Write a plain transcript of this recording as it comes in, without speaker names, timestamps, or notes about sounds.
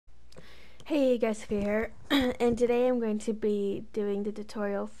Hey guys, here, and today I'm going to be doing the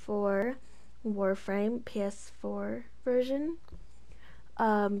tutorial for WarFrame PS4 version,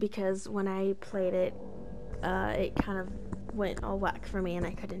 because when I played it, it kind of went all whack for me and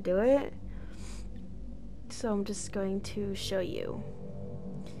I couldn't do it. So I'm just going to show you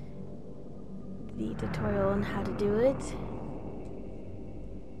the tutorial on how to do it.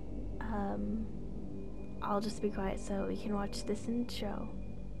 I'll just be quiet so we can watch this intro.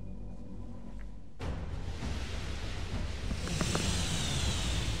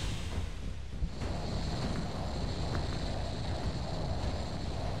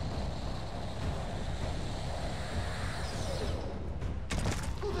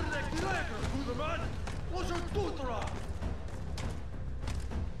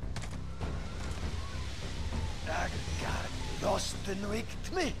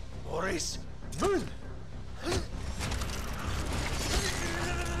 Boris, mun!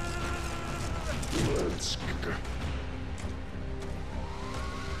 Let's go.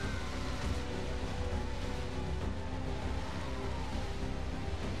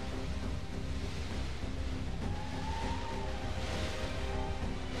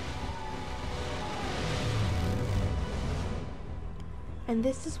 And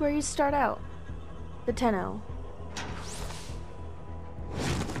this is where you start out, the 10-0.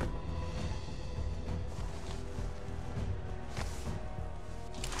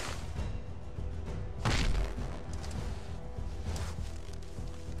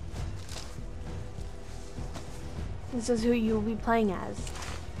 This is who you will be playing as.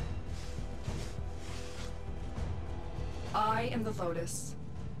 I am the Lotus.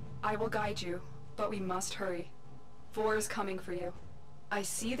 I will guide you, but we must hurry. 4 is coming for you. I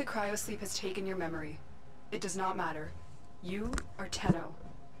see the cryosleep has taken your memory. It does not matter. You are Tenno.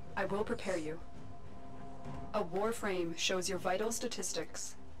 I will prepare you. A WarFrame shows your vital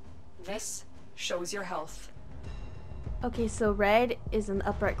statistics. This shows your health. Okay, so red is in the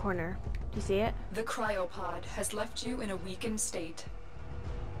upper right corner. Do you see it? The cryopod has left you in a weakened state.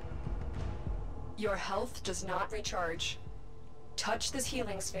 Your health does not recharge. Touch this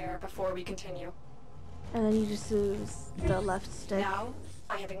healing sphere before we continue. And then you just use the left stick. Now,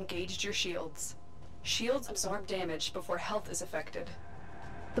 I have engaged your shields. Shields absorb damage before health is affected.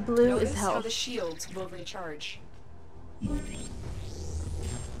 The blue Notice is how health. the shields will recharge.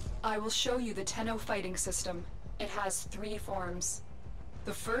 I will show you the Tenno fighting system. It has 3 forms.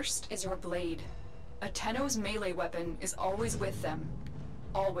 The first is your blade. A Tenno's melee weapon is always with them,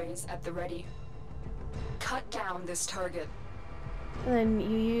 always at the ready. Cut down this target. And then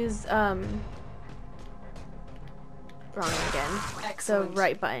you use wrong again. Excellent. The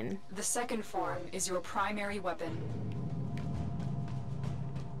right button. The second form is your primary weapon.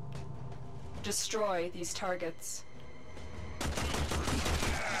 Destroy these targets.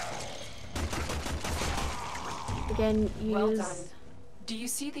 Again, Well use done. Do you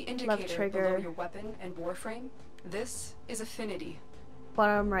see the indicator below your weapon and warframe? This is affinity.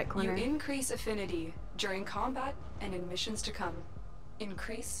 bottom right corner. You increase affinity during combat and in missions to come.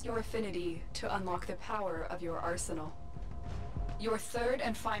 Increase your affinity to unlock the power of your arsenal. Your third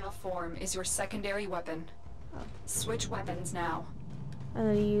and final form is your secondary weapon. Switch weapons now. And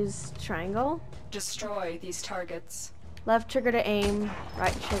then you use triangle. Destroy these targets. Left trigger to aim,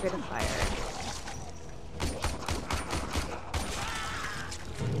 right trigger to fire.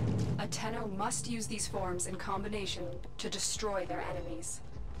 A Tenno must use these forms in combination to destroy their enemies.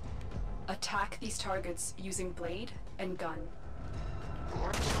 Attack these targets using blade and gun.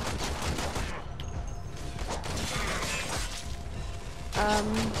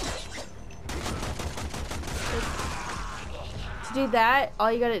 To do that,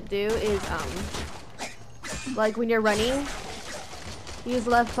 all you gotta do is like when you're running, use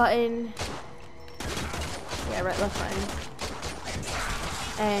left button. Yeah, right left button.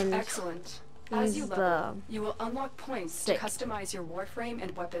 And Excellent. As you use level, you will unlock points stick. to customize your warframe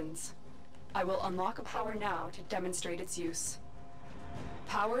and weapons. I will unlock a power now to demonstrate its use.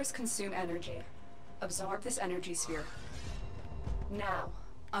 Powers consume energy. Absorb this energy sphere. Now,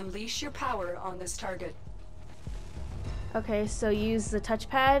 unleash your power on this target. Okay, so use the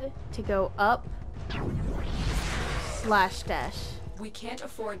touchpad to go up / dash. We can't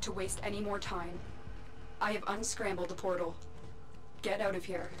afford to waste any more time. I have unscrambled the portal. Get out of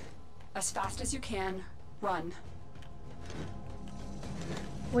here. As fast as you can, run.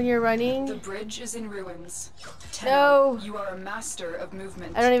 When you're The running, bridge is in ruins. No. Tenno, you are a master of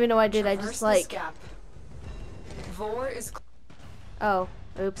movement. I don't even know what I did. I Traverse just this like, gap. Vor is oh,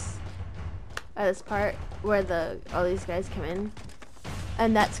 oops. At this part where all these guys come in,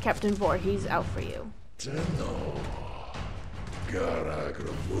 and that's Captain Vor. He's out for you. Tenno.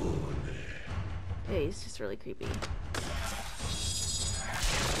 Garagramune. Yeah, he's just really creepy.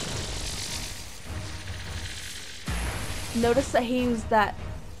 Notice that he used that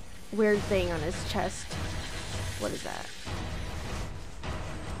weird thing on his chest. What is that?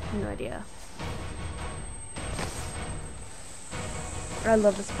 No idea. I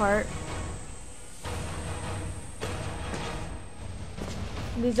love this part.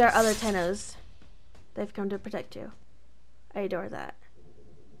 These are other Tennos. They've come to protect you. I adore that.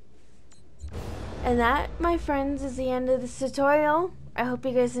 And that, my friends, is the end of this tutorial. I hope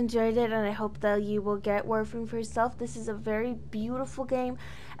you guys enjoyed it, and I hope that you will get WarFrame for yourself. This is a very beautiful game.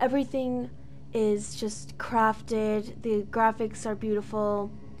 Everything is just crafted. The graphics are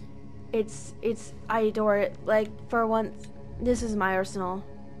beautiful. I adore it. Like, for once, this is my arsenal.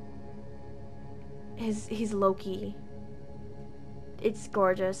 He's Loki. It's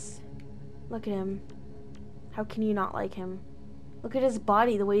gorgeous. Look at him. How can you not like him? Look at his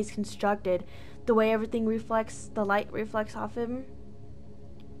body, the way he's constructed, the way everything reflects, the light reflects off him,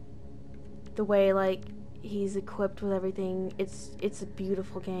 the way like he's equipped with everything. It's a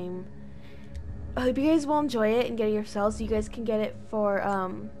beautiful game. I hope you guys will enjoy it and get it yourselves. You guys can get it for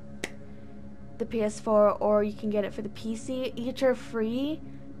the PS4, or you can get it for the PC. Each are free,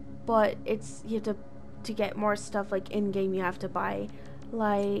 but you have to get more stuff like in game. You have to buy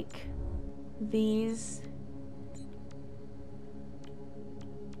like these.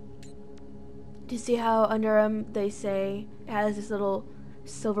 Do you see how under them they say it has this little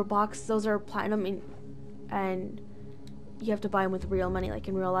silver box? Those are platinum, and you have to buy them with real money, like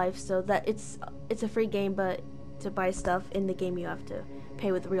in real life. So that it's a free game, but to buy stuff in the game you have to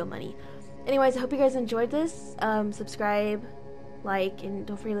pay with real money. Anyways, I hope you guys enjoyed this. Subscribe, like, and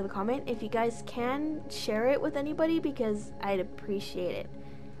don't forget to leave a comment. If you guys can, share it with anybody, because I'd appreciate it.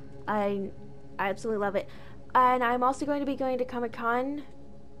 I absolutely love it. And I'm also going to be going to Comic-Con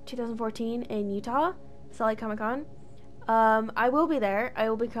 2014 in Utah, Salt Lake Comic-Con. I will be there. I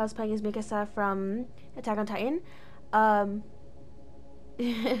will be cosplaying as Mikasa from Attack on Titan. Hope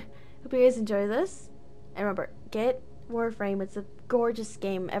you guys enjoy this. And remember, get WarFrame. It's a gorgeous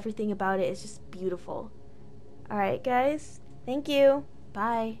game. Everything about it is just beautiful. Alright, guys. Thank you.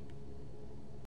 Bye.